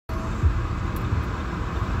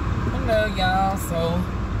Hello, y'all. So,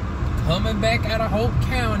 coming back out of Hope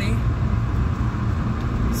County.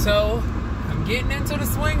 So, I'm getting into the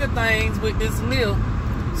swing of things with this lift.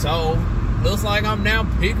 So, looks like I'm now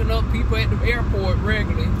picking up people at the airport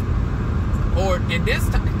regularly. Or in this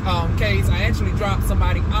case, I actually dropped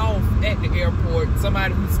somebody off at the airport.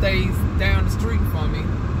 Somebody who stays down the street from me.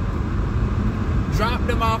 Dropped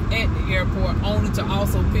them off at the airport, only to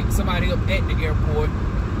also pick somebody up at the airport.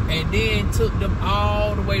 And then took them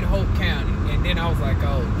all the way to Hope County. And then I was like,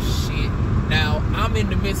 oh shit. Now, I'm in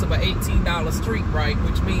the midst of an $18 streak, right?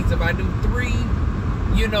 Which means if I do 3,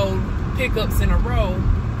 pickups in a row,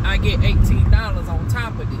 I get $18 on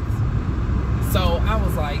top of this. So I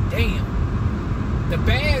was like, damn. The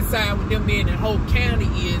bad side with them being in Hope County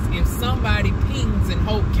is if somebody pings in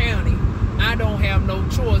Hope County, I don't have no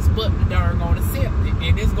choice but to darn accept it.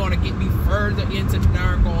 And it's going to get me further into the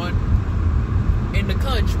darn in the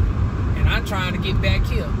country. And I'm trying to get back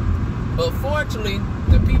here. But fortunately,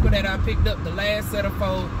 the people that I picked up, the last set of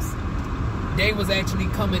folks, they was actually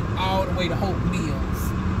coming all the way to Hope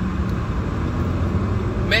Mills.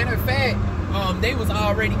 Matter of fact, they was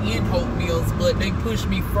already in Hope Mills, but they pushed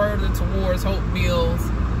me further towards Hope Mills,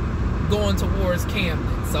 going towards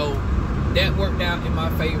Camden. So that worked out in my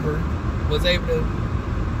favor. Was able to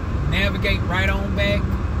navigate right on back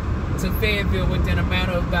to Fayetteville within a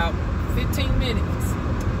matter of about 15 minutes.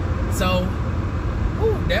 So,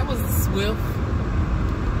 that was swift.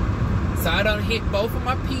 So I done hit both of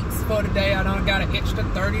my peaks for the day. I done got an extra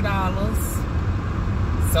 $30.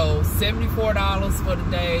 So $74 for the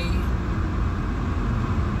day.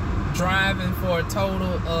 Driving for a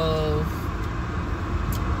total of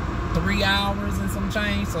 3 hours and some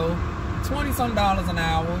change. So $20-some an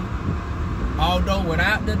hour. Although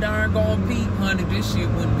without the darn going peak, honey, this shit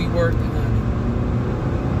wouldn't be worth it, honey.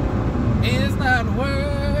 It's not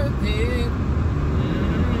worth it.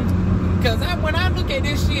 Because when I look at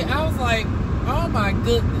this shit, I was like, oh my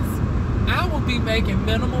goodness. I would be making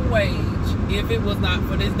minimum wage if it was not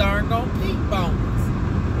for this darn peak bonus.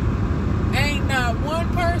 Ain't not one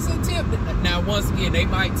person tipped. Now, once again, they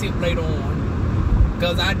might tip later on.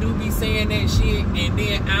 Because I do be saying that shit, and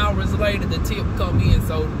then hours later, the tip come in.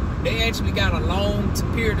 So, they actually got a long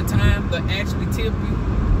period of time to actually tip you.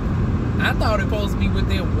 I thought it was supposed to be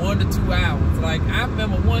within 1 to 2 hours. Like, I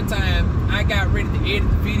remember one time I got ready to edit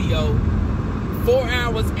the video 4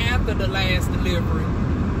 hours after the last delivery.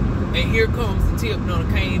 And here comes the tip that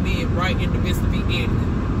came in right in the midst of me editing.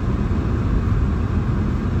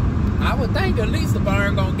 I would think at least the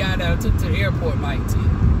burn guy that I took to the airport might tip.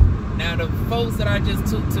 Now, the folks that I just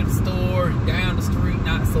took to the store and down the street,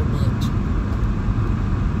 not so much.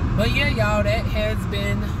 But yeah, y'all, that has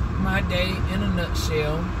been my day in a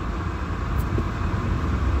nutshell.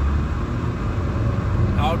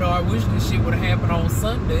 Although I wish this shit would have happened on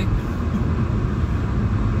Sunday.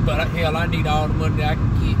 But hell, I need all the money that I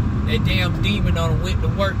can get. That damn demon done went to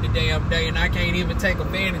work the damn day, and I can't even take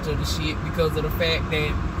advantage of the shit because of the fact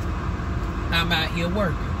that I'm out here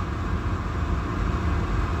working.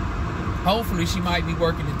 Hopefully she might be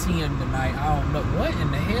working at 10 tonight. I don't know. What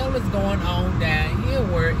in the hell is going on down here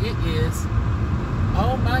where it is?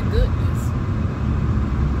 Oh my goodness.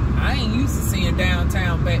 I ain't used to seeing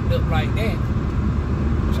downtown backed up like that.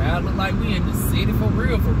 Child, look like we in the city for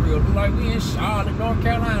real, for real. Look like we in Charlotte, North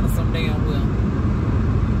Carolina some damn well.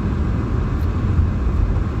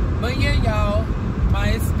 But yeah, y'all, my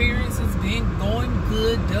experience has been going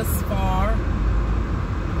good thus far.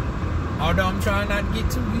 Although I'm trying not to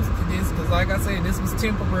get too used to this, because like I said, this was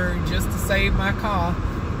temporary just to save my car.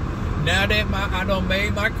 Now that I done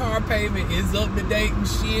made my car payment, it's up to date and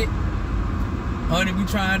shit. Honey, we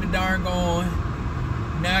trying to darn go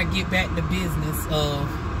now get back to business of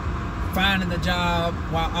finding a job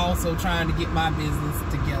while also trying to get my business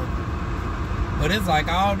together. But it's like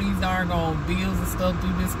all these darn bills and stuff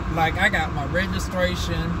through this. Like I got my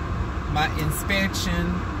registration, my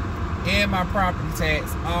inspection, and my property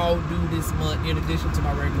tax all due this month in addition to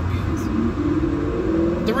my regular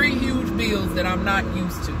bills. 3 huge bills that I'm not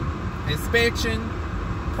used to. Inspection,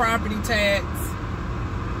 property tax.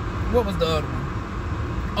 What was the other one?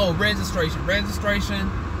 Oh, registration. Registration,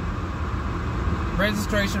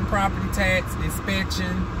 property tax,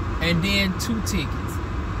 inspection, and then 2 tickets.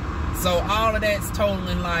 So all of that's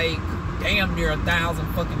totaling like damn near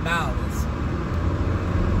 $1,000 fucking dollars.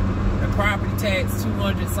 The property tax,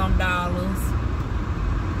 $200-some.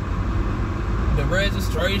 The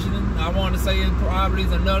registration, I want to say it probably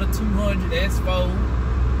is another $200. That's $4.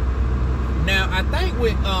 Now I think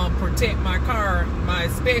with Protect My Car, my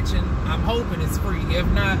inspection, I'm hoping it's free. If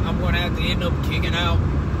not, I'm gonna have to end up kicking out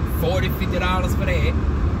 $40-50 for that.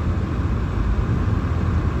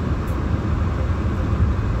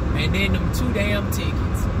 And then them 2 damn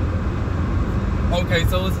tickets. Okay,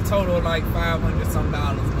 so it's a total of like $500 some.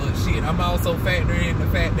 But shit, I'm also factoring in the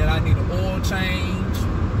fact that I need an oil change,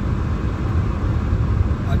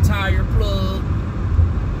 a tire plug,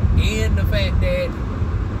 and the fact that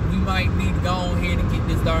we might need to go ahead and get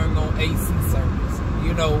this darn on AC service.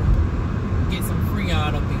 You know, get some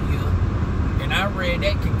Freon up in here. And I read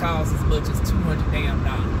that can cost as much as $200 damn.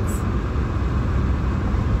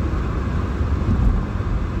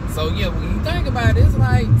 So yeah, when you think about it, it's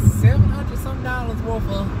like $700 some worth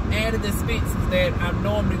of added expenses that I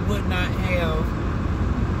normally would not have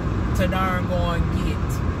to darn go and get.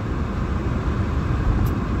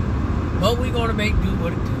 But we're gonna make do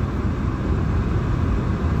what it do.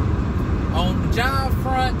 On the job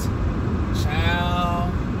front,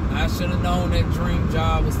 child, I should have known that dream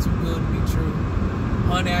job was too good to be true.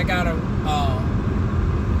 Honey, I got a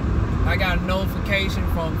notification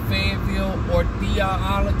from Fanville or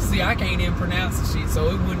Theology. See, I can't even pronounce the shit, so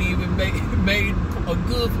it wouldn't even made a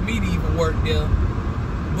good for me to even work there.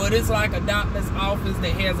 But it's like a doctor's office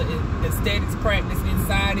that has an aesthetics practice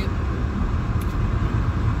inside it.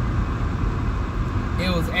 It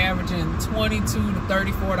was averaging $22 to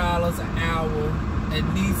 $34 an hour, at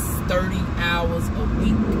least 30 hours a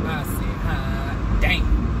week. I said, "Hi, damn,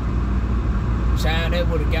 child, that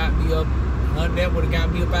would have got me up. That would have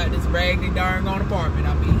got me up out this raggedy darn on apartment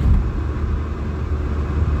I'm in."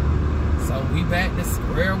 So we back to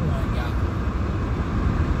square one, y'all.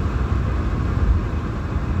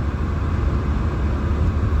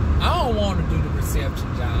 I don't want to do the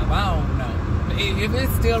reception job. I don't know. If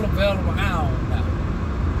it's still available, I don't know.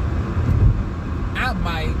 I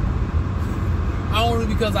might. Only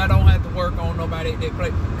because I don't have to work on nobody at that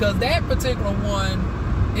place. Because that particular one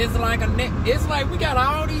is like it's like we got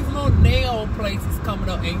all these little nail places coming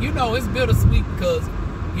up. And you know, it's bittersweet because,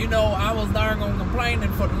 you know, I was darn gonna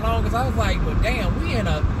complaining for the longest. I was like, but damn, we in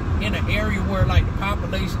an area where like the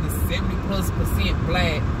population is 70+%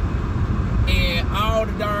 black. And all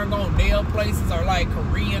the darn on nail places are like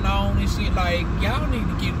Korean on and shit. Like, y'all need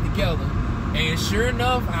to get it together. And sure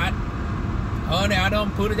enough, I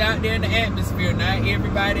done put it out there in the atmosphere. Now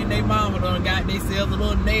everybody and their mama done got themselves a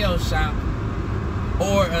little nail shop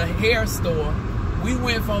or a hair store. We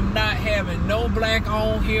went from not having no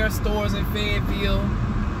black-owned hair stores in Fayetteville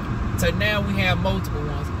to now we have multiple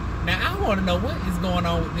ones. Now I want to know what is going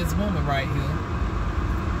on with this woman right here.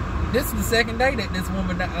 This is the second day that this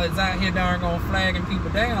woman is out here darn gonna flagging people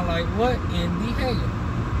down. Like, what in the hell?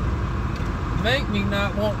 Make me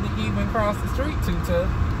not want to even cross the street too tough.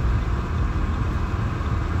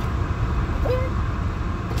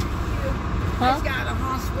 I just got a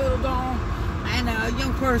hospital dog, and a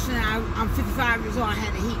young person, I'm 55 years old, I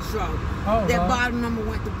had a heat stroke. Oh, that bottom number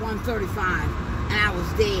went to 135, and I was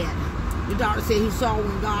dead. The doctor said he saw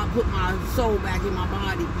when God put my soul back in my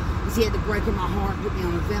body. He had to break in my heart, put me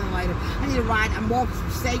on a ventilator. I need a ride. I'm walking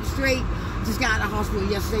from State Street. Just got out of the hospital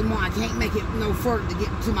yesterday morning. I can't make it no further to get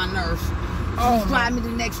to my nurse. Just drive me to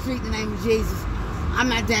the next street in the name of Jesus. I'm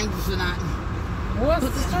not dangerous or nothing. What's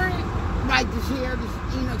the street? Right this here, this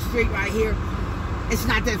Enoch Street right here. It's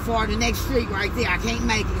not that far. The next street right there. I can't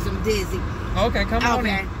make it because I'm dizzy. Okay, come on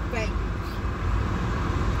in. Okay, thank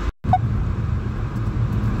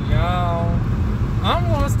you. Y'all, I'm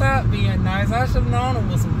gonna stop being nice. I should have known it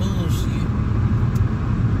was some bullshit.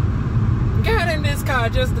 Got in this car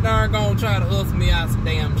just to darn gonna try to hustle me out some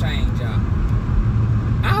damn change, y'all.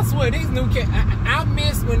 I swear, these new kids, I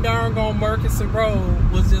miss when darn gone Murchison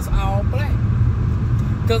Road was just all black.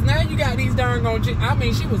 Cause now you got these darn gone, I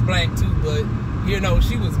mean, she was black too, but you know,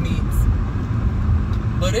 she was mixed.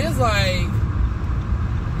 But it's like,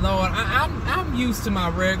 Lord, I'm used to my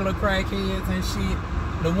regular crackheads and shit.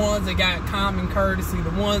 The ones that got common courtesy,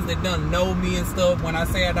 the ones that done know me and stuff. When I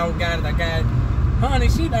say I don't got it, I got it. Honey,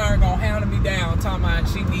 she darn gonna hound me down, talking about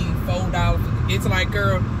she need $4. It's like,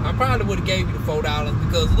 girl, I probably would have gave you the $4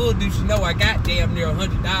 because little do she know I got damn near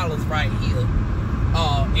 $100 right here.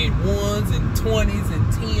 In ones and 20s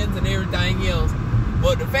and 10s and everything else.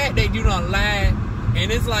 But the fact that you done lied,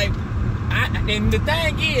 and it's like, and the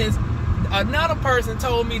thing is, another person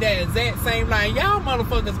told me that exact same line. Y'all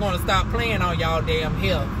motherfuckers gonna stop playing on y'all damn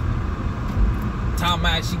health. Talking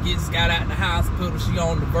about she just got out in the hospital, she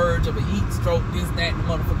on the verge of a heat stroke, this, that, and the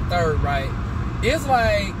motherfucking third, right? It's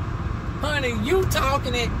like, honey, you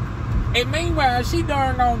talking it, and meanwhile, she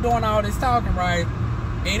darn on doing all this talking, right?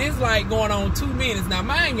 And it's like going on 2 minutes. Now,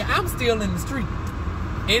 mind you, I'm still in the street.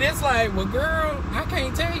 And it's like, well, girl, I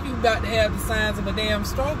can't tell you about to have the signs of a damn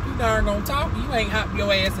stroke. You darn gonna talk. You ain't hop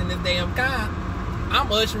your ass in this damn car.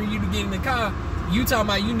 I'm ushering you to get in the car. You talking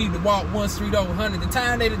about you need to walk one street over 100. The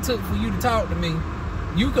time that it took for you to talk to me,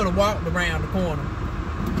 You could have walked around the corner.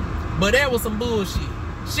 But that was some bullshit.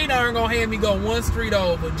 She darn gonna have me go one street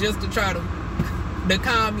over just to try to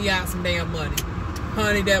con me out some damn money.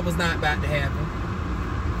 Honey, that was not about to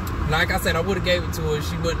happen. Like I said, I would have gave it to her.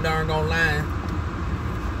 She wasn't darn gonna lie.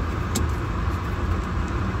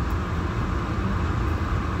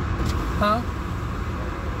 Huh?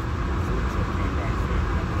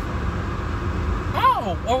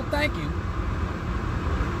 Oh, thank you.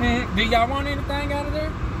 Do y'all want anything out of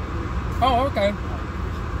there? Oh, okay.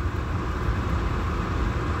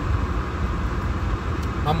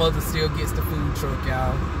 My mother still gets the food truck,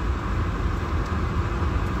 y'all.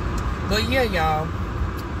 But yeah, y'all,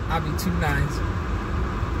 I'll be too nice.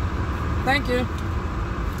 Thank you.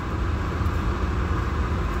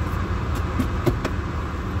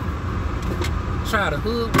 Try to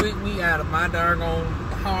hoodwink me out of my doggone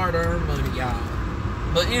hard-earned money, y'all.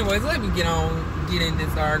 But anyways, let me get in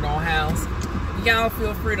this doggone house. Y'all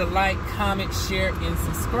feel free to like, comment, share, and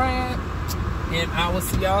subscribe. And I will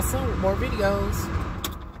see y'all soon with more videos.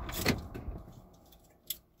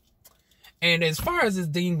 And as far as this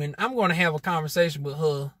demon, I'm going to have a conversation with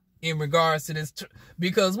her in regards to this.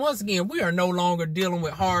 Because once again, we are no longer dealing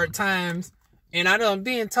with hard times. And I done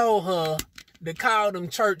been told her to call them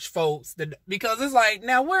church folks. Because it's like,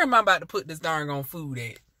 now where am I about to put this darn on food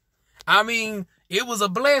at? I mean, it was a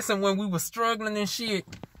blessing when we were struggling and shit.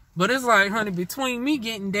 But it's like, honey, between me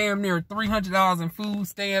getting damn near $300 in food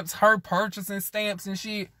stamps, her purchasing stamps and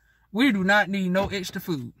shit, we do not need no extra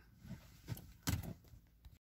food.